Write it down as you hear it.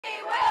We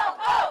will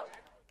vote!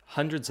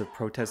 Hundreds of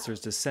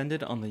protesters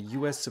descended on the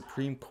U.S.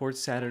 Supreme Court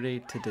Saturday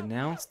to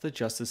denounce the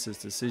justice's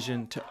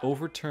decision to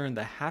overturn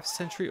the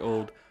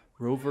half-century-old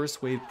Roe v.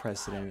 Wade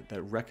precedent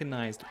that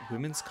recognized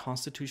women's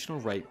constitutional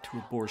right to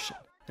abortion.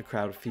 The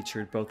crowd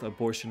featured both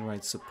abortion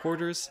rights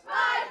supporters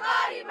My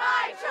body,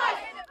 my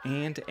choice!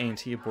 and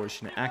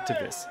anti-abortion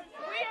activists.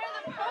 We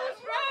are the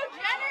post-Roe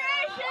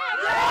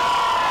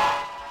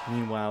generation!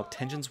 Meanwhile,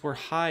 tensions were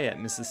high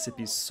at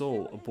Mississippi's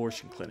sole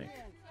abortion clinic.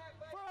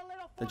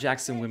 The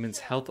Jackson Women's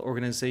Health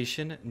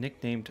Organization,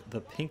 nicknamed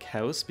the Pink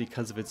House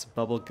because of its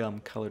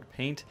bubblegum-colored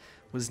paint,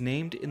 was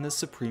named in the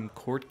Supreme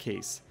Court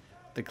case.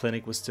 The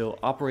clinic was still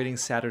operating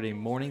Saturday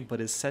morning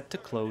but is set to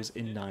close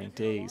in 9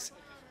 days.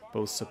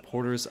 Both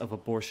supporters of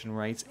abortion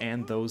rights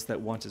and those that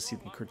want to see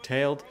them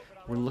curtailed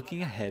were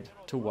looking ahead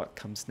to what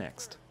comes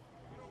next.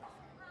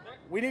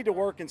 We need to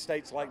work in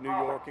states like New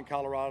York and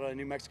Colorado and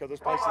New Mexico, those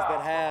places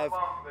that have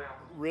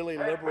really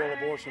liberal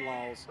abortion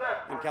laws,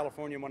 in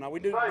California and whatnot. We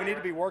need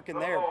to be working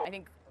there. I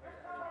think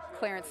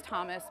Clarence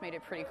Thomas made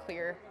it pretty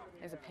clear,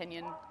 his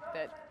opinion,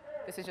 that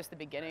this is just the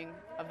beginning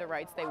of the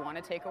rights they want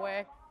to take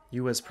away.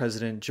 U.S.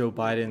 President Joe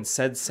Biden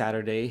said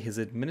Saturday his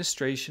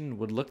administration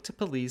would look to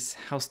police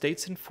how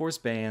states enforce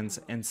bans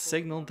and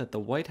signaled that the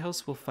White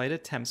House will fight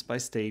attempts by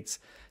states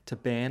to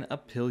ban a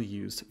pill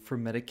used for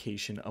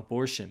medication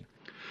abortion.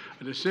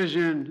 A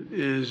decision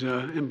is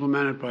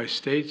implemented by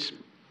states.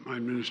 My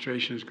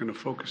administration is going to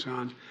focus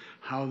on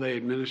how they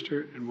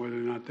administer it and whether or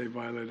not they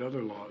violate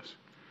other laws,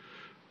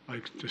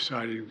 like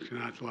deciding to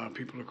not allow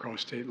people to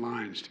cross state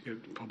lines to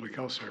get public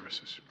health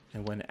services.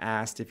 And when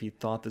asked if he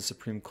thought the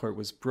Supreme Court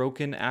was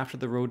broken after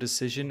the Roe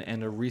decision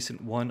and a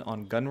recent one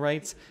on gun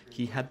rights,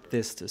 he had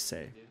this to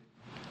say.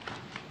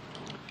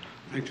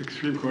 I think the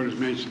Supreme Court has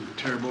made some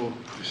terrible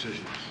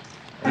decisions.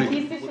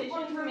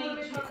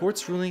 The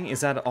court's ruling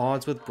is at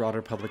odds with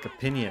broader public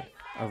opinion.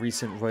 A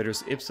recent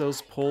Reuters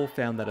Ipsos poll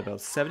found that about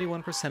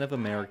 71% of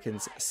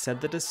Americans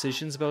said the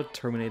decisions about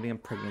terminating a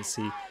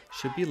pregnancy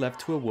should be left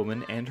to a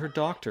woman and her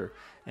doctor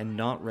and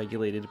not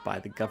regulated by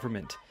the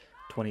government.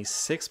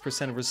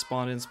 26% of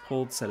respondents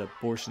polled said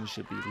abortion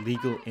should be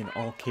legal in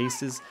all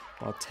cases,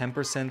 while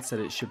 10% said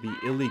it should be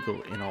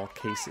illegal in all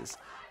cases,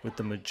 with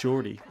the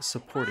majority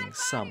supporting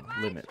some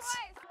limits.